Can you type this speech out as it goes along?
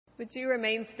Would you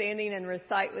remain standing and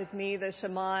recite with me the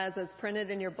Shema as it's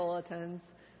printed in your bulletins?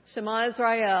 Shema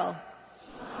Israel.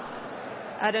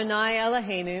 Adonai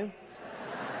Eloheinu.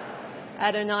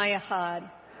 Adonai Echad.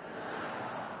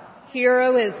 Hear,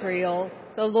 O Israel,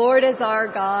 the Lord is our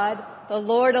God, the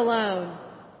Lord alone.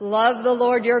 Love the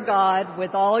Lord your God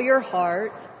with all your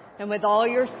heart and with all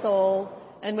your soul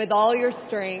and with all your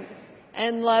strength,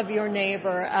 and love your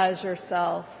neighbor as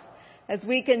yourself. As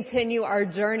we continue our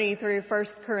journey through 1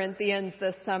 Corinthians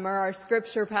this summer, our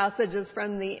scripture passage is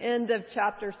from the end of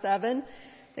chapter 7,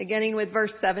 beginning with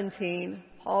verse 17.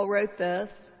 Paul wrote this: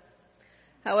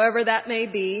 "However that may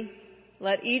be,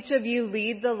 let each of you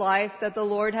lead the life that the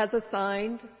Lord has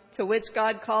assigned, to which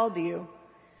God called you.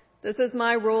 This is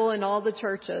my rule in all the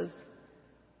churches.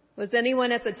 Was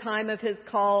anyone at the time of his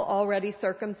call already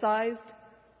circumcised?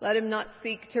 Let him not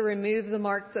seek to remove the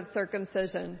marks of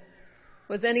circumcision.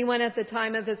 Was anyone at the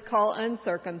time of his call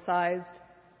uncircumcised?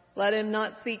 Let him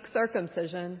not seek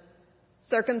circumcision.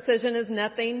 Circumcision is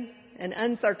nothing, and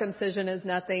uncircumcision is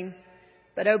nothing,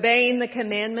 but obeying the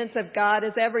commandments of God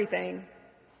is everything.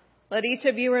 Let each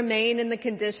of you remain in the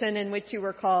condition in which you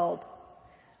were called.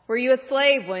 Were you a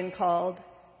slave when called?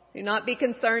 Do not be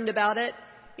concerned about it.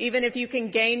 Even if you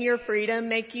can gain your freedom,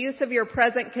 make use of your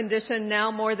present condition now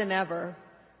more than ever.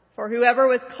 For whoever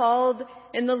was called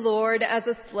in the Lord as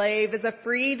a slave is a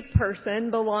freed person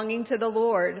belonging to the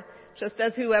Lord, just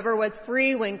as whoever was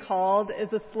free when called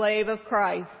is a slave of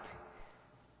Christ.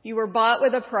 You were bought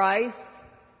with a price.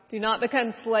 Do not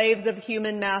become slaves of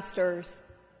human masters.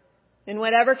 In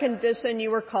whatever condition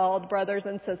you were called, brothers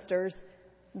and sisters,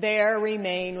 there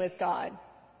remain with God."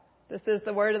 This is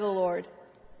the word of the Lord.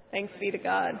 Thanks be to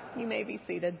God. You may be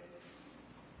seated.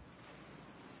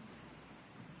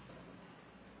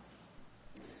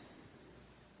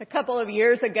 A couple of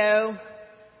years ago,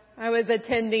 I was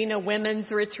attending a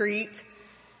women's retreat,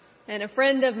 and a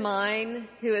friend of mine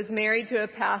who is married to a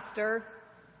pastor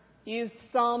used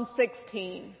Psalm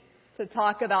 16 to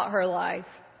talk about her life.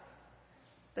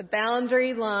 The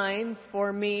boundary lines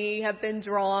for me have been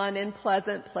drawn in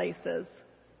pleasant places.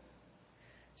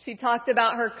 She talked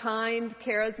about her kind,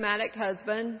 charismatic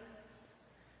husband,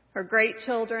 her great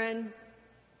children,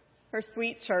 her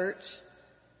sweet church.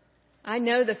 I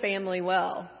know the family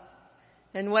well,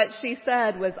 and what she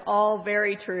said was all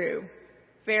very true,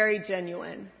 very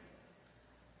genuine.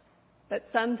 But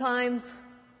sometimes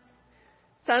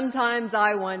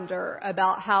I wonder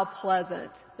about how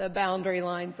pleasant the boundary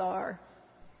lines are.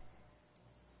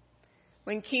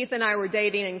 When Keith and I were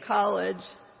dating in college,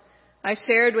 I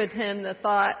shared with him the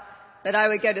thought that I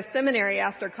would go to seminary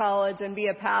after college and be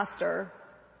a pastor.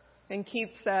 And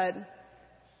Keith said,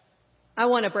 "I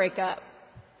want to break up."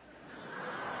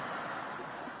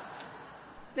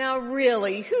 Now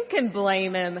really, who can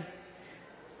blame him?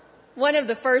 One of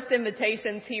the first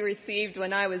invitations he received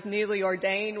when I was newly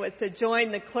ordained was to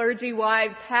join the clergy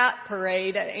wives' hat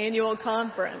parade at annual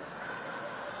conference.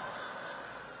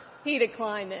 He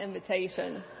declined the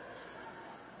invitation.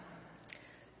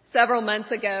 Several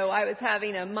months ago, I was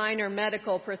having a minor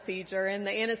medical procedure, and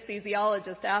the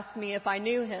anesthesiologist asked me if I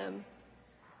knew him.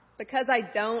 Because I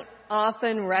don't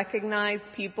often recognize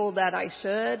people that I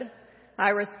should, I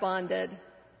responded,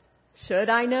 "Should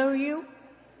I know you?"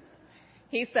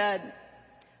 He said,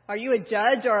 "Are you a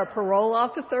judge or a parole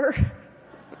officer?"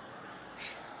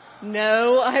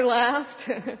 "No," I laughed.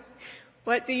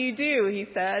 "What do you do?" he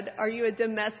said. "Are you a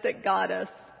domestic goddess?"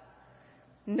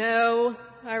 "No,"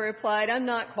 I replied, "I'm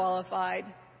not qualified.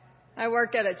 I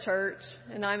work at a church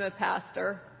and I'm a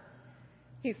pastor."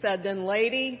 He said, "Then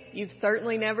lady, you've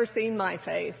certainly never seen my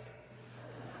face."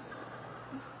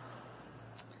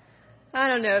 I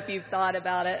don't know if you've thought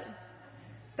about it,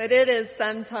 but it is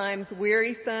sometimes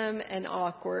wearisome and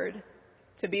awkward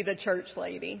to be the church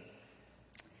lady.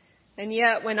 And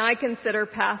yet, when I consider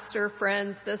pastor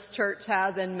friends this church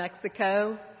has in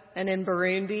Mexico and in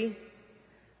Burundi,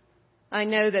 I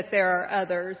know that there are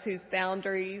others whose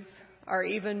boundaries are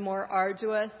even more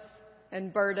arduous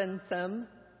and burdensome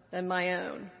than my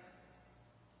own.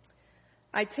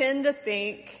 I tend to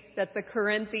think that the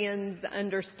Corinthians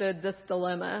understood this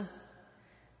dilemma.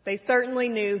 They certainly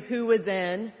knew who was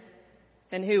in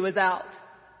and who was out.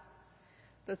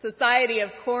 The society of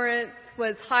Corinth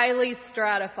was highly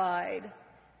stratified.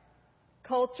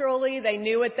 Culturally, they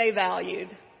knew what they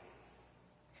valued.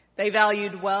 They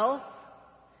valued wealth.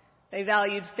 They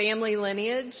valued family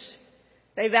lineage.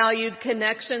 They valued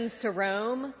connections to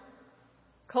Rome,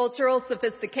 cultural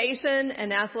sophistication,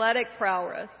 and athletic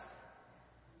prowess.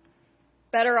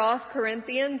 Better off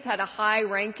Corinthians had a high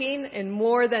ranking in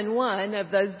more than one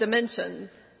of those dimensions.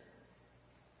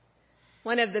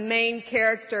 One of the main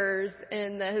characters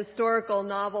in the historical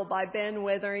novel by Ben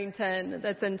Witherington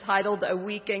that's entitled A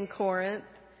Week in Corinth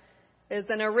is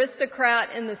an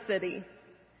aristocrat in the city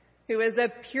who is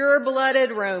a pure-blooded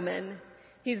Roman.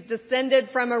 He's descended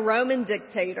from a Roman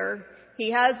dictator. He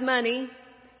has money.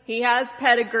 He has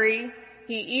pedigree.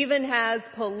 He even has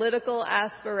political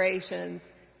aspirations.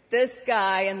 This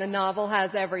guy in the novel has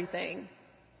everything.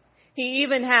 He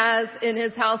even has in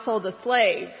his household a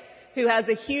slave who has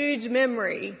a huge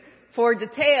memory for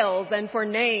details and for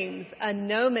names, a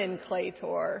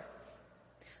nomenclator.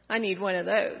 I need one of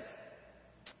those.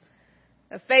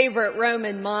 A favorite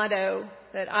Roman motto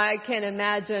that I can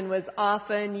imagine was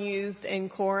often used in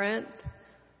Corinth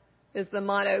is the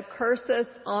motto Cursus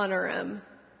Honorum,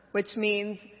 which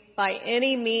means by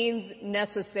any means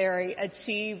necessary,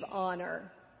 achieve honor.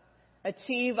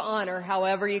 Achieve honor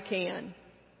however you can.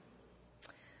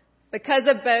 Because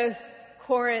of both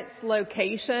Corinth's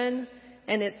location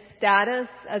and its status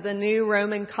as a new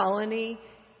Roman colony,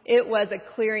 it was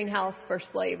a clearinghouse for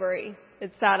slavery.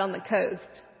 It sat on the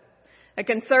coast. A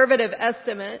conservative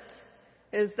estimate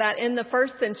is that in the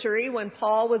first century, when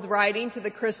Paul was writing to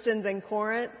the Christians in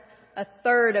Corinth,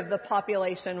 1/3 of the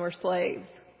population were slaves.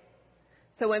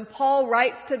 So when Paul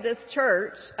writes to this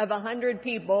church of 100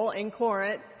 people in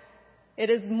Corinth, it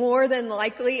is more than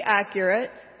likely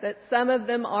accurate that some of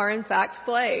them are in fact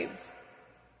slaves.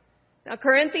 Now,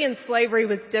 Corinthian slavery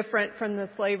was different from the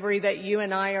slavery that you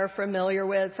and I are familiar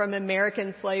with from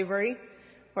American slavery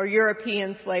or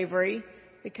European slavery,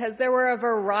 because there were a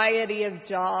variety of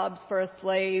jobs for a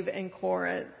slave in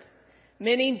Corinth.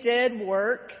 Many did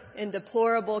work in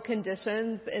deplorable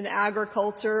conditions in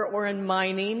agriculture or in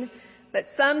mining, but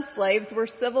some slaves were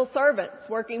civil servants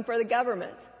working for the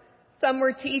government. Some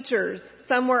were teachers,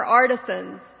 some were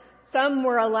artisans, some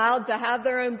were allowed to have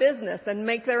their own business and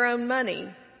make their own money.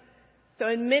 So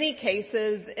in many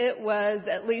cases, it was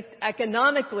at least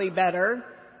economically better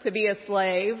to be a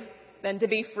slave than to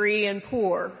be free and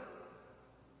poor.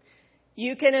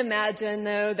 You can imagine,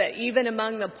 though, that even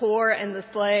among the poor and the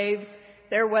slaves,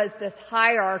 there was this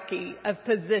hierarchy of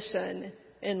position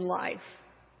in life.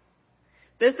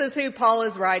 This is who Paul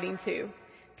is writing to.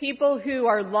 People who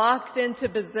are locked into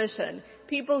position,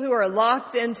 people who are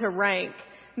locked into rank,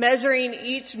 measuring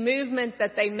each movement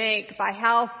that they make by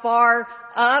how far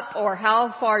up or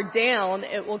how far down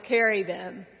it will carry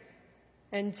them,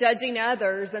 and judging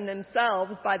others and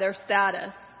themselves by their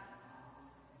status.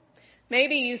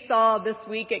 Maybe you saw this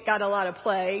week, it got a lot of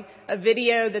play, a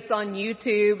video that's on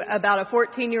YouTube about a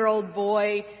 14-year-old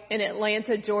boy in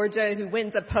Atlanta, Georgia, who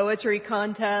wins a poetry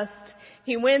contest.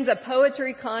 He wins a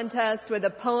poetry contest with a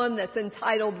poem that's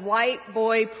entitled White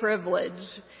Boy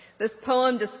Privilege. This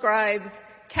poem describes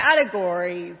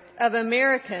categories of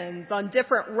Americans on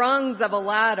different rungs of a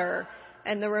ladder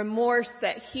and the remorse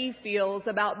that he feels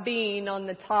about being on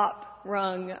the top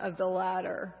rung of the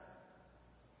ladder.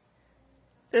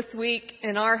 This week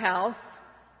in our house,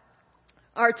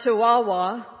 our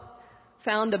Chihuahua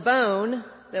found a bone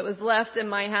that was left in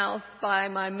my house by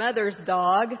my mother's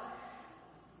dog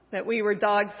that we were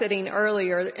dog sitting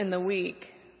earlier in the week.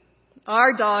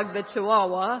 Our dog, the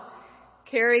Chihuahua,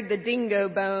 carried the dingo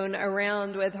bone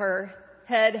around with her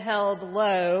head held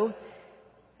low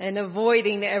and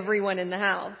avoiding everyone in the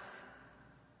house.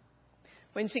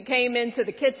 When she came into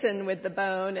the kitchen with the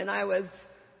bone and I was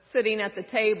sitting at the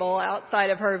table outside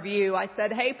of her view, I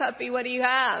said, "Hey puppy, what do you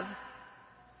have?"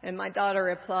 And my daughter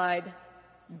replied,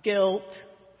 "Guilt."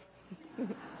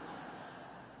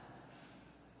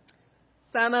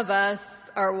 Some of us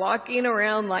are walking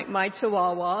around like my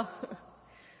Chihuahua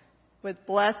with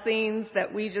blessings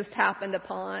that we just happened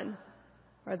upon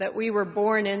or that we were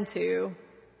born into.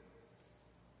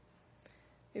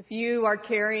 If you are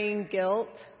carrying guilt,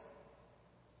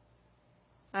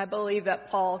 I believe that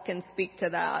Paul can speak to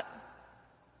that.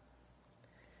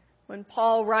 When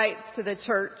Paul writes to the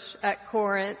church at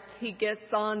Corinth, he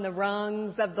gets on the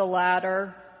rungs of the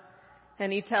ladder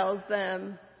and he tells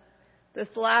them, this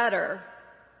ladder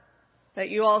that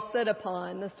you all sit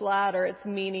upon, this ladder, it's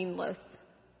meaningless.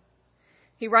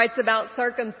 He writes about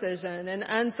circumcision and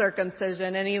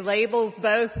uncircumcision, and he labels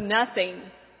both nothing.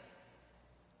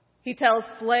 He tells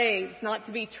slaves not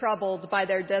to be troubled by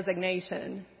their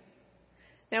designation.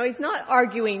 Now, he's not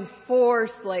arguing for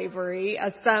slavery,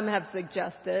 as some have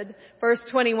suggested. Verse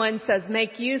 21 says,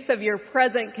 "Make use of your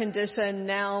present condition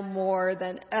now more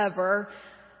than ever."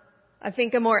 I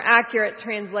think a more accurate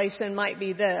translation might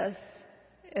be this: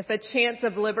 if a chance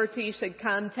of liberty should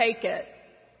come, take it.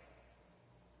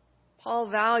 Paul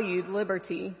valued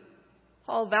liberty.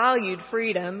 Paul valued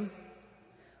freedom.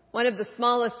 One of the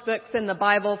smallest books in the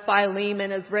Bible,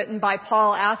 Philemon, is written by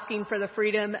Paul asking for the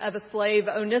freedom of a slave,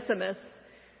 Onesimus.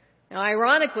 Now,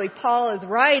 ironically, Paul is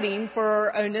writing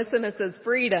for Onesimus's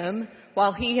freedom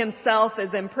while he himself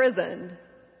is imprisoned.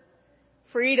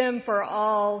 Freedom for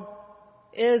all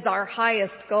is our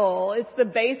highest goal. It's the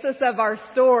basis of our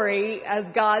story as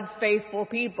God's faithful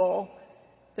people.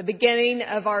 The beginning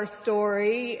of our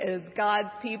story is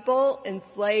God's people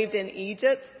enslaved in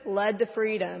Egypt, led to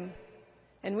freedom.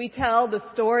 And we tell the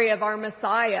story of our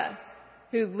Messiah,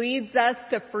 who leads us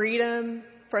to freedom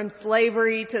from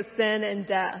slavery to sin and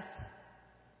death.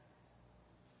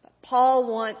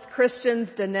 Paul wants Christians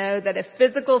to know that if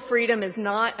physical freedom is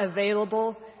not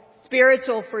available,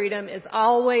 spiritual freedom is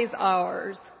always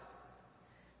ours.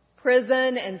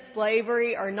 Prison and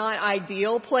slavery are not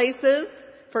ideal places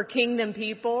for kingdom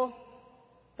people,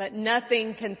 but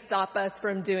nothing can stop us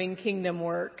from doing kingdom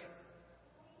work.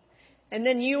 And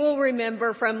then you will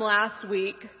remember from last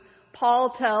week,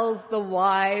 Paul tells the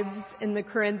wives in the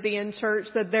Corinthian church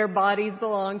that their bodies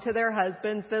belong to their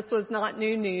husbands. This was not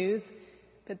new news.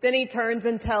 But then he turns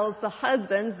and tells the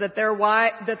husbands that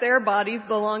their bodies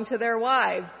belong to their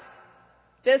wives.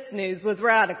 This news was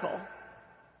radical.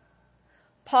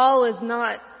 Paul is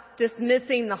not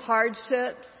dismissing the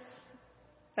hardships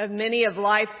of many of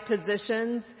life's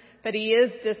positions, but he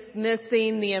is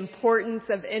dismissing the importance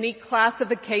of any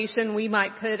classification we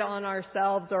might put on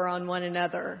ourselves or on one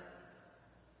another.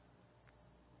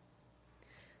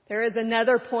 There is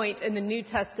another point in the New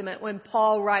Testament when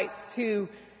Paul writes to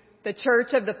the church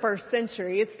of the first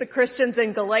century. It's the Christians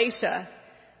in Galatia.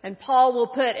 And Paul will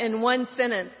put in one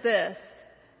sentence this: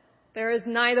 there is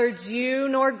neither Jew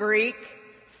nor Greek,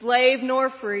 slave nor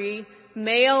free,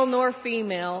 male nor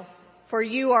female, for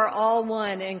you are all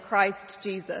one in Christ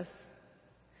Jesus.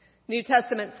 New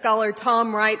Testament scholar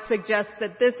Tom Wright suggests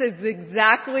that this is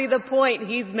exactly the point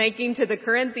he's making to the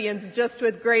Corinthians, just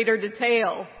with greater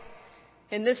detail.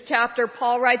 In this chapter,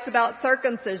 Paul writes about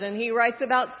circumcision, he writes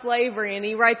about slavery, and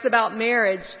he writes about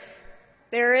marriage.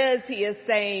 There is, he is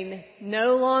saying,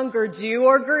 no longer Jew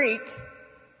or Greek,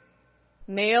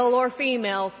 male or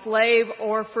female, slave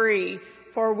or free,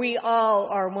 for we all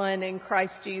are one in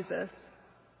Christ Jesus.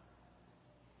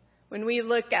 When we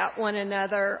look at one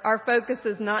another, our focus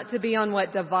is not to be on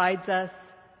what divides us,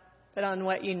 but on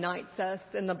what unites us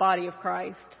in the body of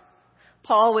Christ.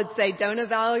 Paul would say, don't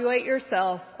evaluate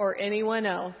yourself or anyone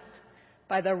else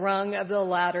by the rung of the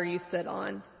ladder you sit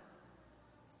on.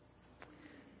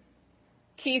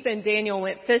 Keith and Daniel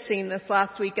went fishing this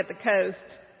last week at the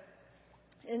coast,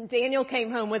 and Daniel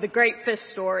came home with a great fish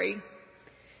story.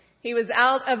 He was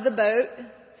out of the boat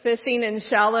fishing in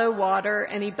shallow water,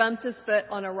 and he bumped his foot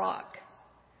on a rock.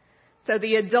 So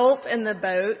the adult in the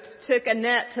boat took a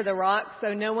net to the rock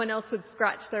so no one else would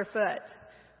scratch their foot.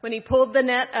 When he pulled the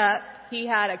net up, he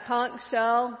had a conch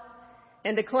shell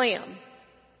and a clam.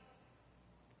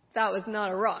 That was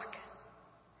not a rock.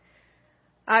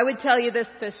 I would tell you this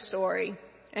fish story,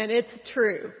 and it's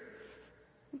true.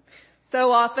 So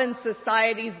often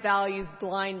society's values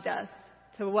blind us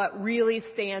to what really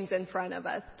stands in front of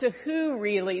us, to who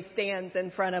really stands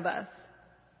in front of us.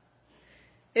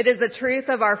 It is a truth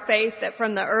of our faith that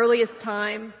from the earliest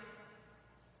time,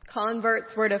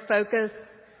 converts were to focus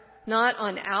not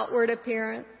on outward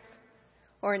appearance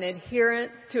or an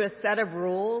adherence to a set of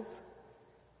rules,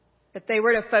 but they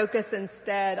were to focus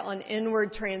instead on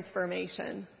inward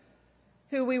transformation,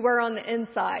 who we were on the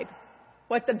inside,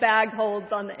 what the bag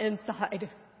holds on the inside,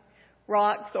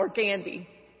 rocks or candy.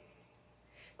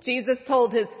 Jesus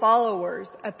told his followers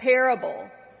a parable,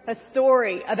 a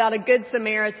story about a Good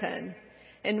Samaritan.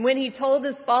 And when he told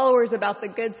his followers about the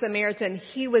Good Samaritan,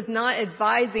 he was not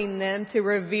advising them to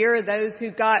revere those who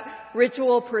got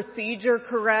ritual procedure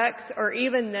correct or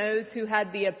even those who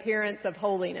had the appearance of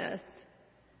holiness.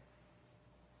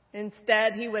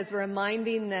 Instead, he was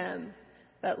reminding them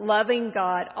that loving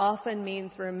God often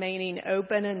means remaining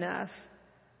open enough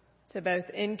to both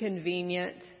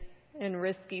inconvenient and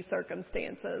risky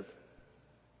circumstances.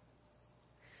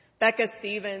 Becca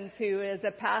Stevens, who is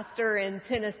a pastor in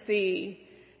Tennessee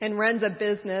and runs a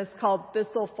business called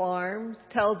Thistle Farms,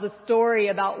 tells a story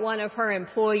about one of her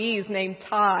employees named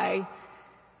Ty.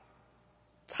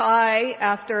 Ty,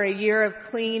 after a year of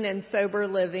clean and sober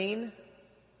living,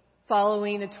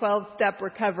 following a 12-step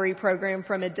recovery program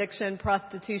from addiction,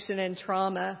 prostitution, and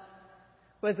trauma,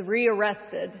 was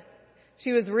rearrested.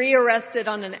 She was rearrested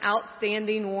on an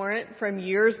outstanding warrant from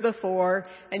years before,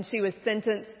 and she was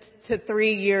sentenced to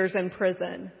 3 years in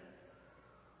prison.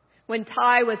 When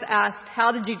Ty was asked,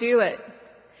 how did you do it?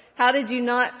 How did you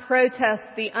not protest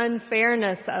the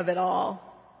unfairness of it all?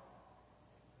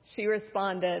 She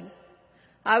responded,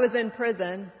 I was in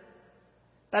prison,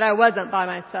 but I wasn't by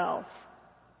myself.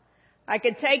 I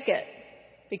could take it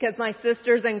because my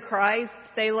sisters in Christ,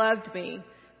 they loved me.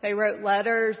 They wrote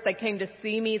letters. They came to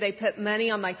see me. They put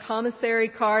money on my commissary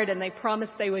card, and they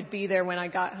promised they would be there when I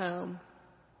got home.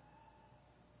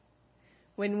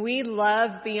 When we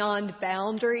love beyond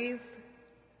boundaries,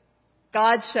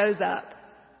 God shows up,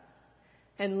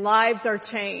 and lives are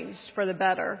changed for the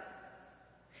better.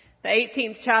 The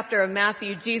 18th chapter of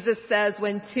Matthew, Jesus says,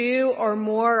 when 2 or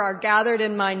more are gathered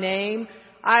in my name,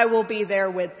 I will be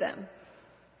there with them.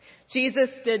 Jesus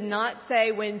did not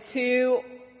say when 2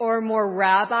 or more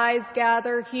rabbis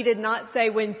gather. He did not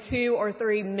say when 2 or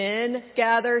 3 men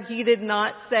gather. He did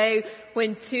not say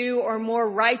when 2 or more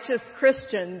righteous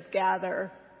Christians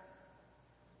gather.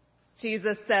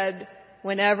 Jesus said,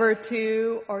 whenever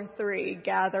 2 or 3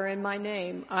 gather in my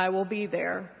name, I will be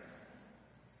there.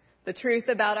 The truth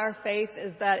about our faith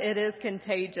is that it is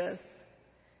contagious.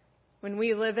 When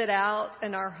we live it out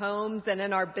in our homes and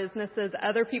in our businesses,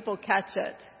 other people catch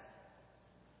it,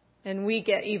 and we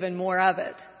get even more of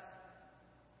it.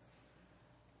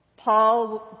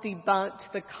 Paul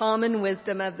debunked the common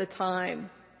wisdom of the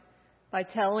time by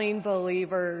telling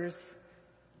believers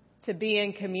to be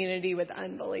in community with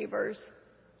unbelievers.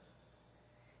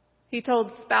 He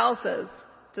told spouses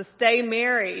to stay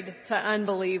married to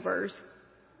unbelievers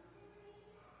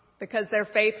because their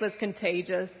faith was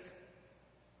contagious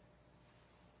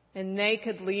and they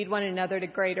could lead one another to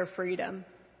greater freedom.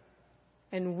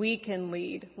 And we can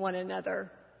lead one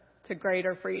another to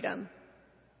greater freedom.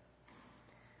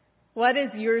 What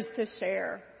is yours to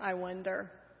share, I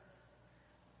wonder?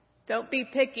 Don't be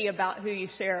picky about who you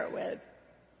share it with.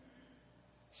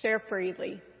 Share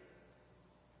freely.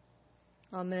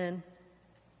 Amen.